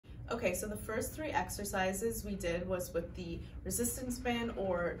Okay, so the first 3 exercises we did was with the resistance band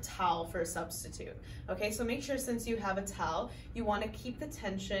or towel for a substitute. Okay, so make sure since you have a towel, you want to keep the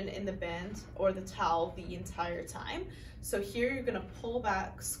tension in the band or the towel the entire time. So here you're going to pull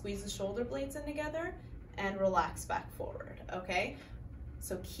back, squeeze the shoulder blades in together, and relax back forward, okay?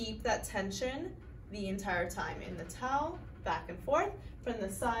 So keep that tension the entire time in the towel, back and forth. From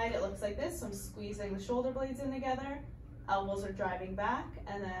the side, it looks like this. So I'm squeezing the shoulder blades in together, elbows are driving back,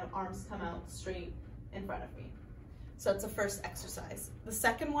 and then arms come out straight in front of me. So that's the first exercise. The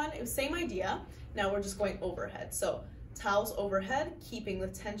second one, it was same idea. Now we're just going overhead. So towels overhead, keeping the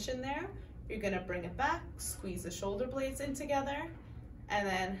tension there. You're gonna bring it back, squeeze the shoulder blades in together, and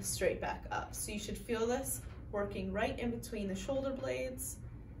then straight back up. So you should feel this working right in between the shoulder blades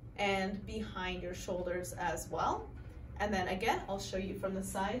and behind your shoulders as well. And then again, I'll show you from the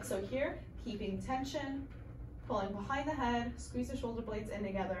side. So here, keeping tension, pulling behind the head, squeeze the shoulder blades in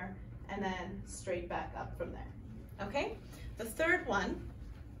together, and then straight back up from there, okay? The third one,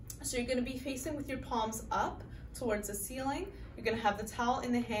 so you're gonna be facing with your palms up towards the ceiling. You're gonna have the towel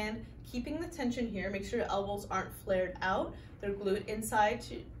in the hand, keeping the tension here. Make sure your elbows aren't flared out. They're glued inside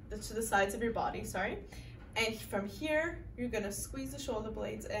to the sides of your body, sorry. And from here, you're gonna squeeze the shoulder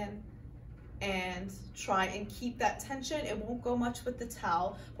blades in and try and keep that tension. It won't go much with the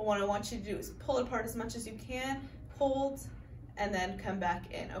towel, but what I want you to do is pull it apart as much as you can, hold, and then come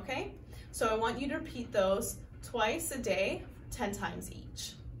back in, okay? So I want you to repeat those twice a day, 10 times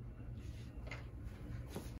each.